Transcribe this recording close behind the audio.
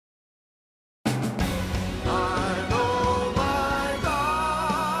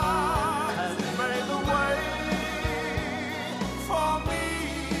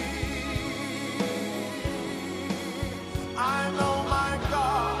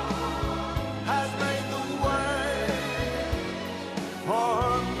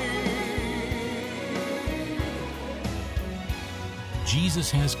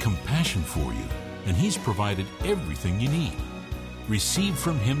Jesus has compassion for you, and He's provided everything you need. Receive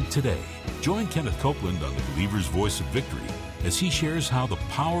from Him today. Join Kenneth Copeland on the Believer's Voice of Victory as he shares how the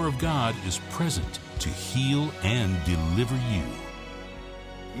power of God is present to heal and deliver you.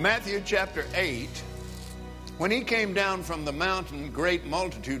 Matthew chapter 8, when he came down from the mountain, great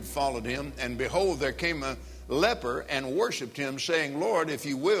multitude followed him, and behold, there came a leper and worshipped him, saying, Lord, if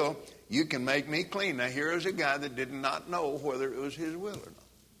you will, you can make me clean. Now here is a guy that did not know whether it was his will or not.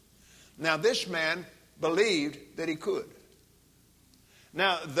 Now this man believed that he could.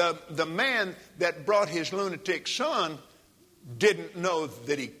 Now the man that brought his lunatic son didn't know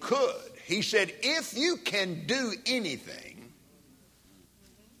that he could. He said, if you can do anything.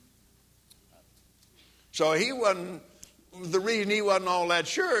 So the reason he wasn't all that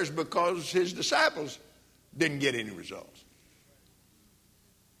sure is because his disciples didn't get any results.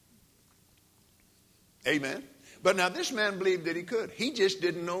 Amen. But now this man believed that he could. He just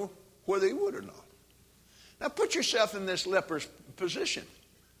didn't know whether he would or not. Now put yourself in this leper's position.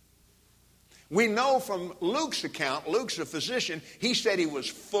 We know from Luke's account, Luke's a physician, he said he was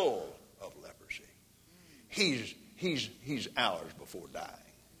full of leprosy. He's hours before dying.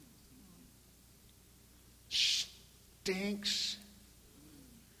 Stinks.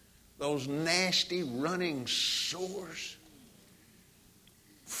 Those nasty running sores.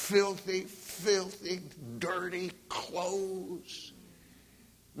 Filthy, dirty clothes.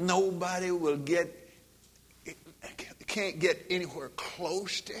 Nobody can't get anywhere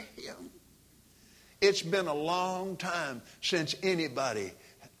close to him. It's been a long time since anybody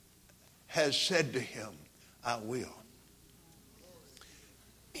has said to him, I will.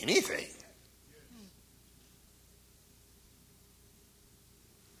 Anything.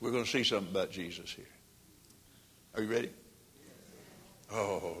 We're going to see something about Jesus here. Are you ready?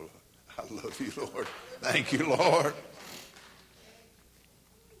 Oh, I love you, Lord. Thank you, Lord.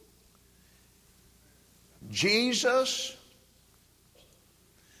 Jesus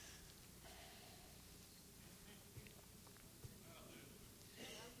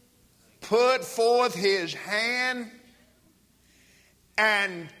put forth his hand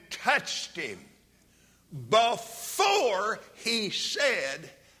and touched him before he said,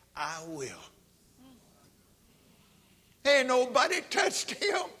 I will. Ain't nobody touched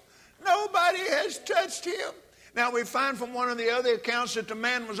him. Nobody has touched him. Now we find from one of the other accounts that the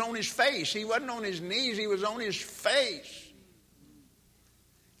man was on his face. He wasn't on his knees, he was on his face.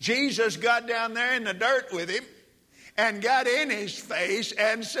 Jesus got down there in the dirt with him and got in his face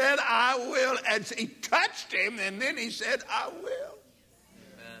and said, I will. And he touched him and then he said, I will.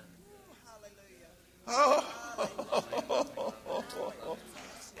 Amen.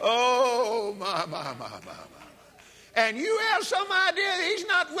 Oh, my. And you have some idea that he's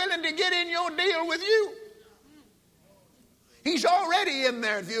not willing to get in your deal with you. He's already in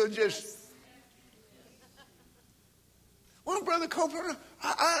there if you'll just... Well, Brother Copeland,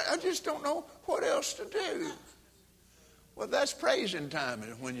 I just don't know what else to do. Well, that's praising time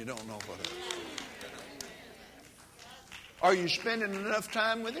when you don't know what else to do. Are you spending enough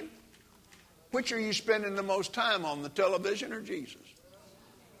time with him? Which are you spending the most time on, the television or Jesus?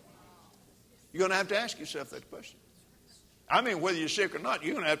 You're going to have to ask yourself that question. I mean, whether you're sick or not,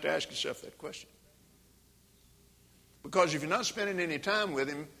 you're going to have to ask yourself that question. Because if you're not spending any time with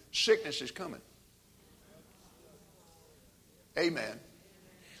him, sickness is coming. Amen.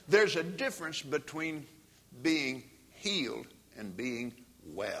 There's a difference between being healed and being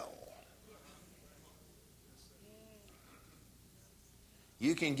well.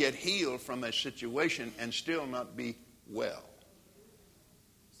 You can get healed from a situation and still not be well.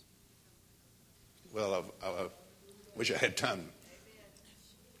 Well, I wish I had time to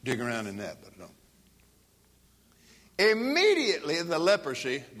dig around in that, but I don't. Immediately the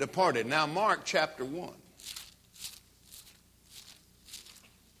leprosy departed. Now Mark chapter 1.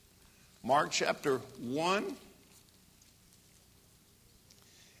 Mark chapter 1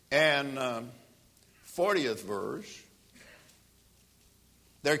 and 40th verse.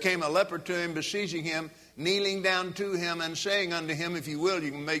 There came a leper to him, beseeching him, kneeling down to him and saying unto him, if you will,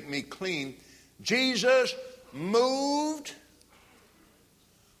 you can make me clean. Jesus moved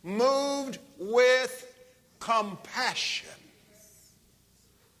with compassion.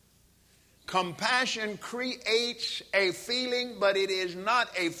 Compassion creates a feeling, but it is not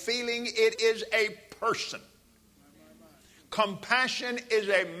a feeling, it is a person. Compassion is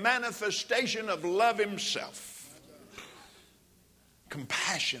a manifestation of love himself.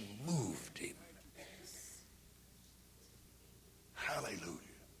 Compassion moved him. Hallelujah.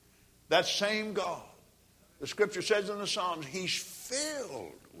 That same God, the scripture says in the Psalms, he's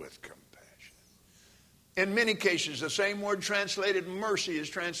filled with compassion. In many cases, the same word translated mercy is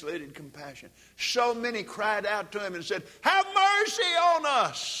translated compassion. So many cried out to him and said, have mercy on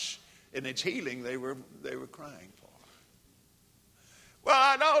us. And it's healing they were crying for. Well,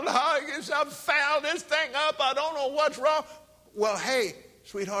 I don't know how I've fouled this thing up. I don't know what's wrong. Well, hey,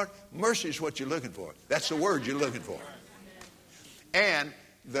 sweetheart, mercy is what you're looking for. That's the word you're looking for. And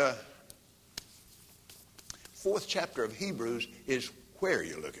the 4th chapter of Hebrews is where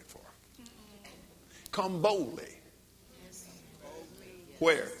you're looking for. Come boldly.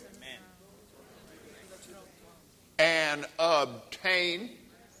 Where? And obtain.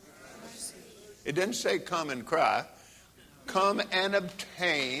 It didn't say come and cry. Come and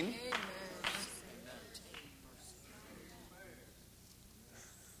obtain.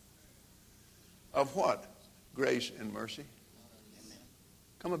 Of what? Grace and mercy.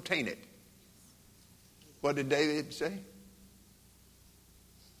 Come obtain it. What did David say?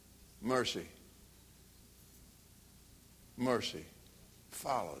 Mercy. Mercy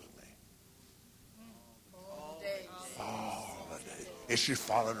follows me. All the day. It's just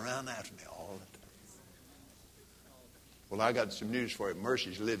following around after me all the time. Well, I got some news for you.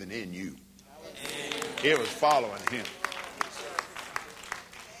 Mercy's living in you. It was following him.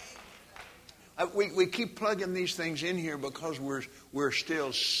 We keep plugging these things in here because we're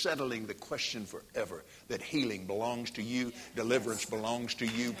still settling the question forever that healing belongs to you, deliverance belongs to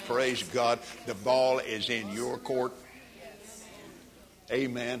you. Praise God. The ball is in your court.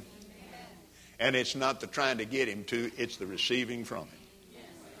 Amen. And it's not the trying to get him to, it's the receiving from him.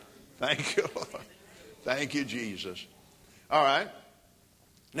 Thank you, Lord. Thank you, Jesus. All right.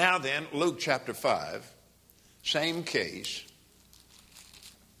 Now then, Luke chapter 5, same case.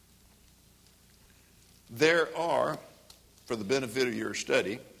 There are, for the benefit of your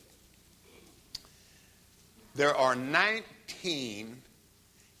study, there are 19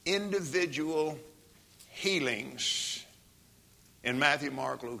 individual healings in Matthew,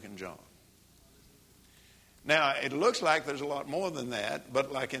 Mark, Luke, and John. Now, it looks like there's a lot more than that,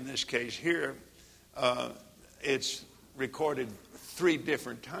 but like in this case here, it's recorded 3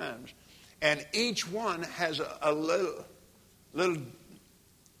 different times. And each one has a little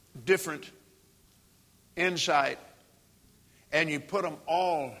different insight, and you put them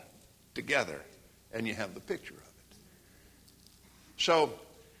all together, and you have the picture of it. So,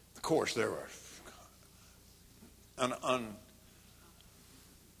 of course, there are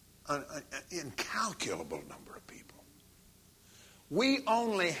an incalculable number of people. We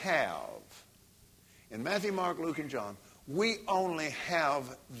only have, in Matthew, Mark, Luke, and John, we only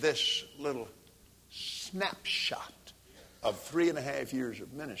have this little snapshot of 3.5 years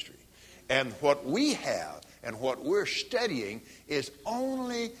of ministry. And what we have and what we're studying is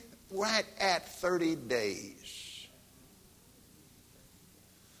only right at 30 days.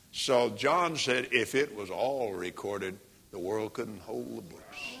 So John said if it was all recorded, the world couldn't hold the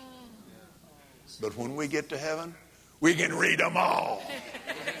books. But when we get to heaven, we can read them all.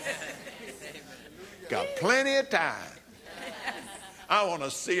 Got plenty of time. I want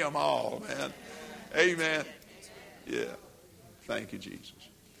to see them all, man. Amen. Yeah. Thank you, Jesus.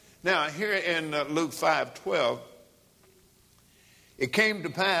 Now, here in Luke 5:12, it came to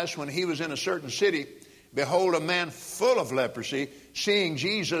pass when he was in a certain city, behold, a man full of leprosy, seeing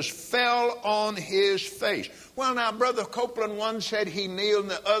Jesus, fell on his face. Well, now, Brother Copeland, one said he kneeled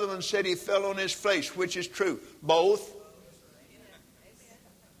and the other one said he fell on his face. Which is true? Both?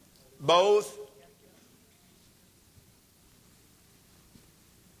 Both?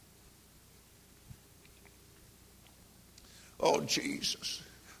 Oh, Jesus.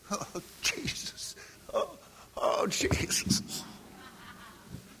 Oh, Jesus. Oh, Jesus.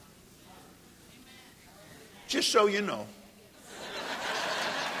 Just so you know.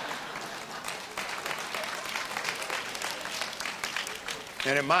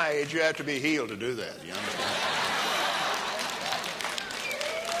 And at my age, you have to be healed to do that. You understand?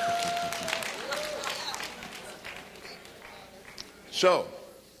 So,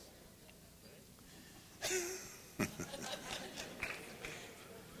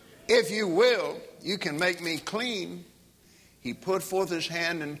 if you will, you can make me clean. He put forth his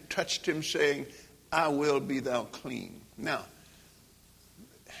hand and touched him, saying, I will be thou clean. Now,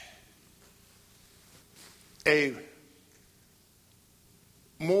 a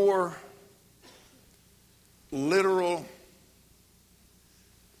more literal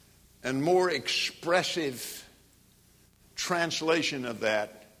and more expressive translation of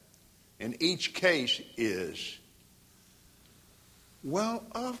that in each case is, well,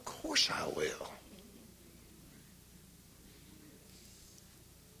 of course I will.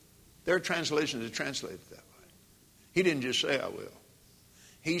 There are translations that translate it that way. He didn't just say I will.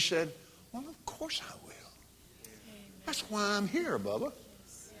 He said, well, of course I will. That's why I'm here, Bubba.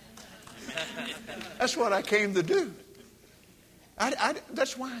 That's what I came to do.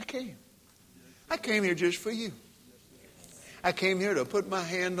 That's why I came. I came here just for you. I came here to put my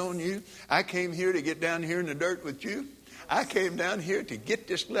hand on you. I came here to get down here in the dirt with you. I came down here to get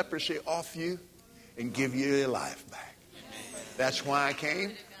this leprosy off you and give you your life back. That's why I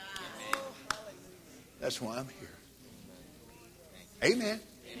came. That's why I'm here. Amen.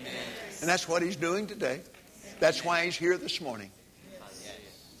 And that's what he's doing today. That's why he's here this morning.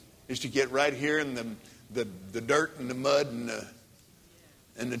 Is to get right here in the dirt and the mud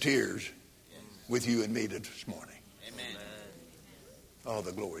and the tears with you and me this morning. Oh,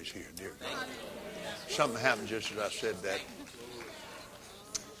 the glory's here, dear God. Something happened just as I said that.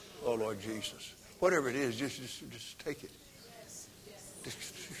 Oh, Lord Jesus. Whatever it is, just take it.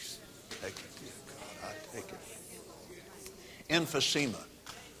 Just take it, dear God. I take it. Emphysema.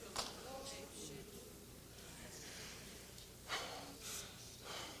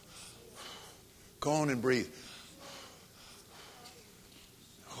 Go on and breathe.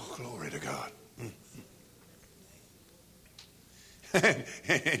 Oh, glory to God.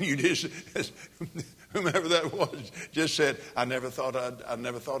 And you just, whomever that was, just said, I never thought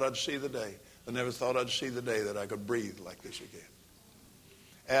I'd see the day. I never thought I'd see the day that I could breathe like this again.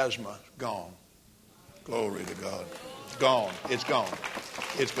 Asthma, gone. Glory to God. Gone. It's gone.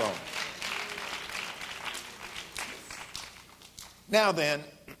 It's gone. Now then,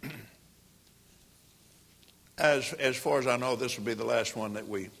 as far as I know, this will be the last one that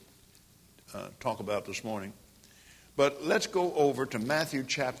we talk about this morning. But let's go over to Matthew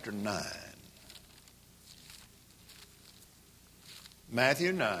chapter 9.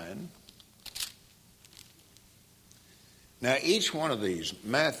 Matthew 9. Now, each one of these,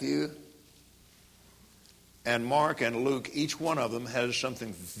 Matthew and Mark and Luke, each one of them has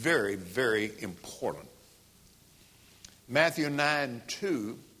something very, very important. Matthew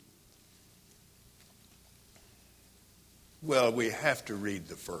 9:2. Well, we have to read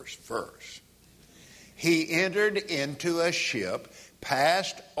the first verse. He entered into a ship,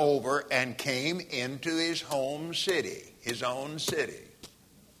 passed over, and came into his home city, his own city.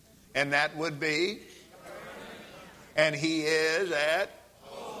 And that would be? And he is at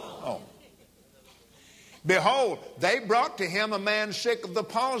home. Behold, they brought to him a man sick of the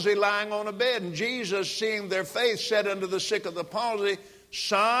palsy lying on a bed. And Jesus, seeing their faith, said unto the sick of the palsy,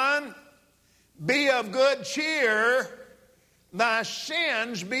 Son, be of good cheer, thy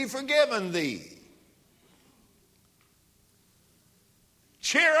sins be forgiven thee.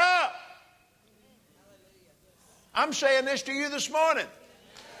 Cheer up. I'm saying this to you this morning.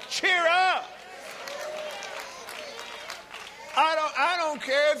 Cheer up. I don't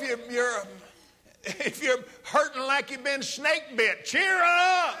care if you're hurting like you've been snake bit. Cheer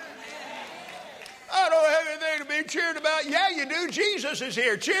up. I don't have anything to be cheered about. Yeah, you do. Jesus is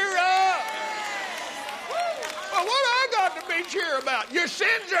here. Cheer up. Well, what I got to be cheer about? Your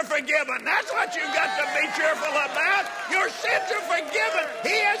sins are forgiven. That's what you've got to be cheerful about. Your sins are forgiven.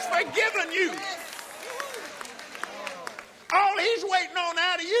 He has forgiven you. All he's waiting on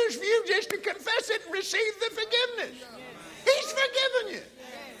out of you is for you just to confess it and receive the forgiveness. He's forgiven you.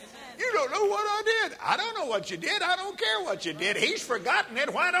 You don't know what I did. I don't know what you did. I don't care what you did. He's forgotten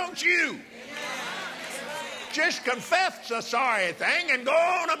it. Why don't you? Just confess the sorry thing and go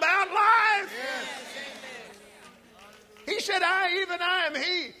on about life. He said, even I am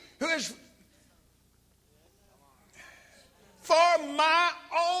he who is for my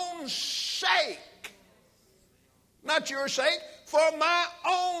own sake. Not your sake, for my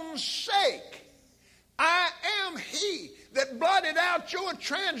own sake. I am he that blotted out your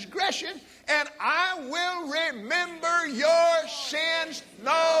transgression, and I will remember your sins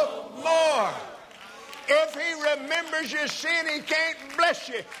no more. If he remembers your sin, he can't bless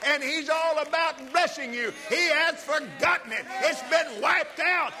you. And he's all about blessing you. He has forgotten it. It's been wiped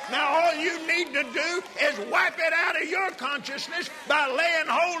out. Now all you need to do is wipe it out of your consciousness by laying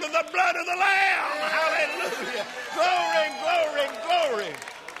hold of the blood of the Lamb. Hallelujah. Glory, glory, glory.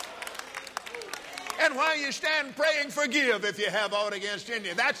 And while you stand praying, forgive if you have aught against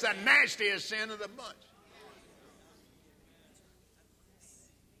any. That's the nastiest sin of the bunch.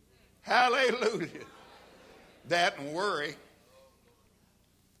 Hallelujah. That and worry.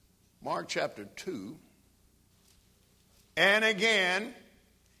 Mark chapter 2. And again,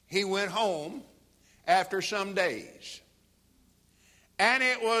 he went home after some days. And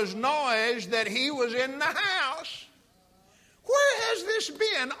it was noised that he was in the house. Where has this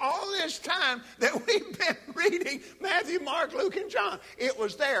been all this time that we've been reading Matthew, Mark, Luke, and John? It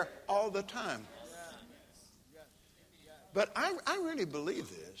was there all the time. But I really believe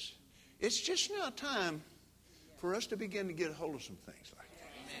this. It's just now time for us to begin to get a hold of some things like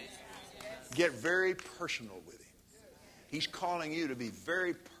that. Get very personal with Him. He's calling you to be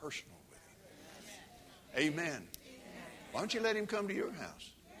very personal with Him. Amen. Why don't you let Him come to your house?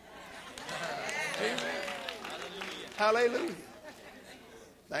 Amen. Hallelujah.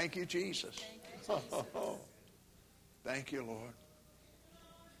 Thank you, Jesus. Thank you, Lord.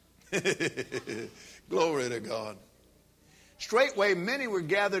 Glory to God. Straightway many were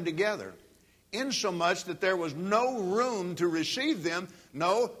gathered together, insomuch that there was no room to receive them,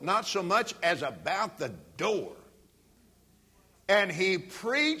 no, not so much as about the door. And He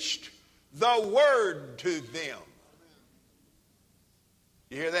preached the word to them.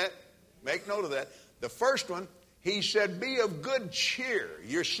 You hear that? Make note of that. The first one, He said, be of good cheer.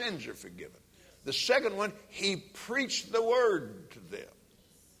 Your sins are forgiven. The second one, He preached the word to them.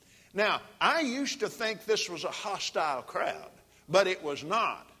 Now, I used to think this was a hostile crowd, but it was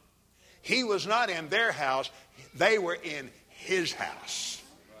not. He was not in their house. They were in His house.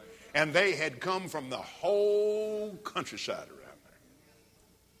 And they had come from the whole countryside around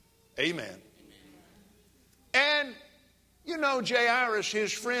there. Amen. And, you know, Jairus,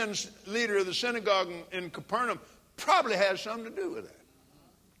 his friend's leader of the synagogue in Capernaum, probably has something to do with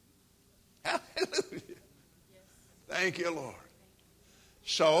that. Hallelujah. Thank you, Lord.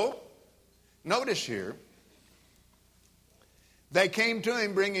 So, notice here, they came to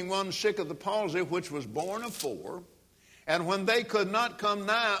Him bringing one sick of the palsy, which was born of 4. And when they could not come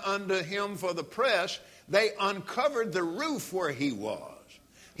nigh unto Him for the press, they uncovered the roof where He was.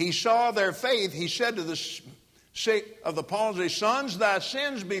 He saw their faith. He said to the sick of the palsy, sons, thy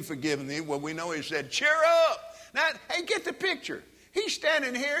sins be forgiven thee. Well, we know He said, cheer up. Now, hey, get the picture. He's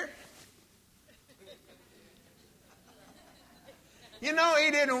standing here. You know, He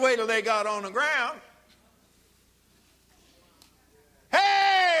didn't wait till they got on the ground.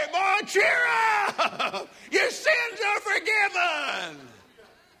 Hey, boy, cheer up! Your sins are forgiven!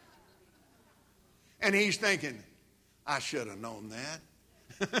 And he's thinking, I should have known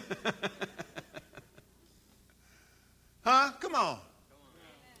that. Huh? Come on.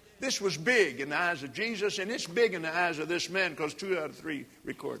 This was big in the eyes of Jesus, and it's big in the eyes of this man because 2 out of 3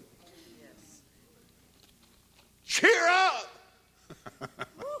 recorded. Yes. Cheer up!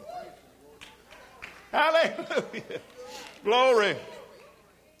 Hallelujah. Glory.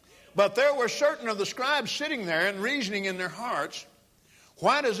 But there were certain of the scribes sitting there and reasoning in their hearts,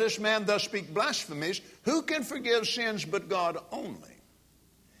 why does this man thus speak blasphemies? Who can forgive sins but God only?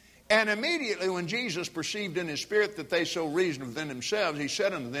 And immediately when Jesus perceived in His spirit that they so reasoned within themselves, He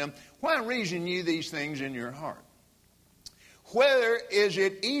said unto them, why reason ye these things in your heart? Whether is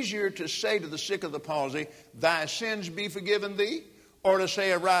it easier to say to the sick of the palsy, thy sins be forgiven thee, or to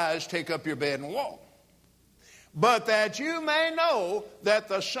say, arise, take up your bed and walk? But that you may know that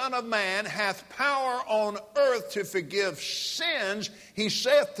the Son of Man hath power on earth to forgive sins, He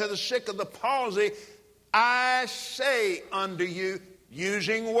saith to the sick of the palsy, I say unto you,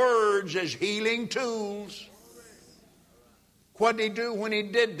 using words as healing tools. What did He do when He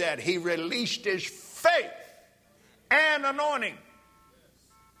did that? He released His faith and anointing.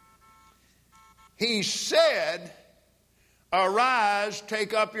 He said, arise,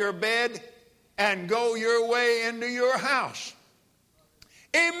 take up your bed, and go your way into your house.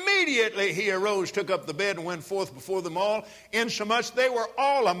 Immediately he arose, took up the bed, and went forth before them all, insomuch they were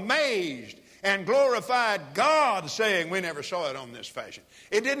all amazed and glorified God, saying, we never saw it on this fashion.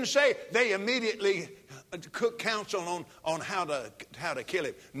 It didn't say they immediately took counsel on how to kill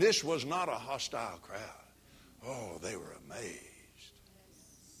him. This was not a hostile crowd. Oh, they were amazed.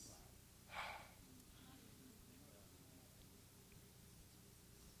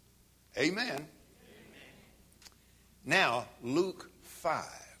 Amen. Now, Luke 5.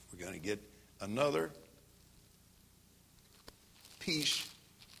 We're going to get another piece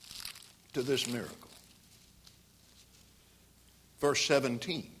to this miracle. Verse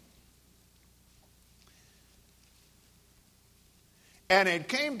 17. And it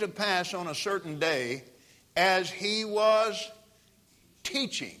came to pass on a certain day as he was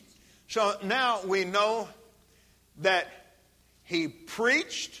teaching. So now we know that he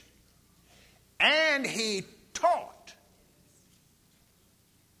preached and he taught.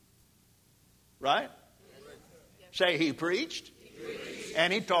 Right? Say he preached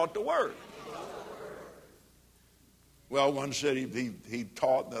and he taught the word. Well, one said he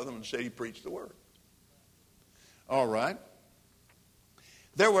taught, the other one said he preached the word. All right.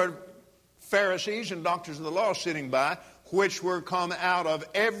 There were Pharisees and doctors of the law sitting by, which were come out of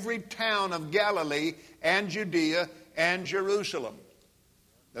every town of Galilee and Judea and Jerusalem.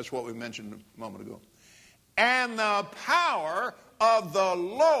 That's what we mentioned a moment ago. And the power of the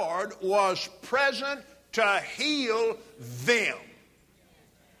Lord was present to heal them.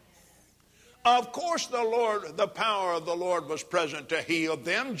 Of course, the power of the Lord was present to heal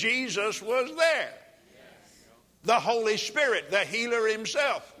them. Jesus was there. The Holy Spirit, the healer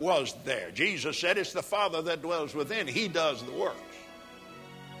himself, was there. Jesus said it's the Father that dwells within. He does the works.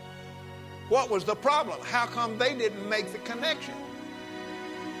 What was the problem? How come they didn't make the connection?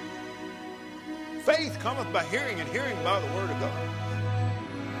 Faith cometh by hearing, and hearing by the word of God.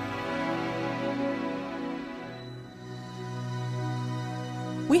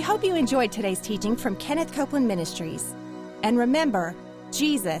 We hope you enjoyed today's teaching from Kenneth Copeland Ministries. And remember,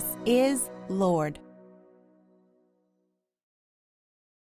 Jesus is Lord.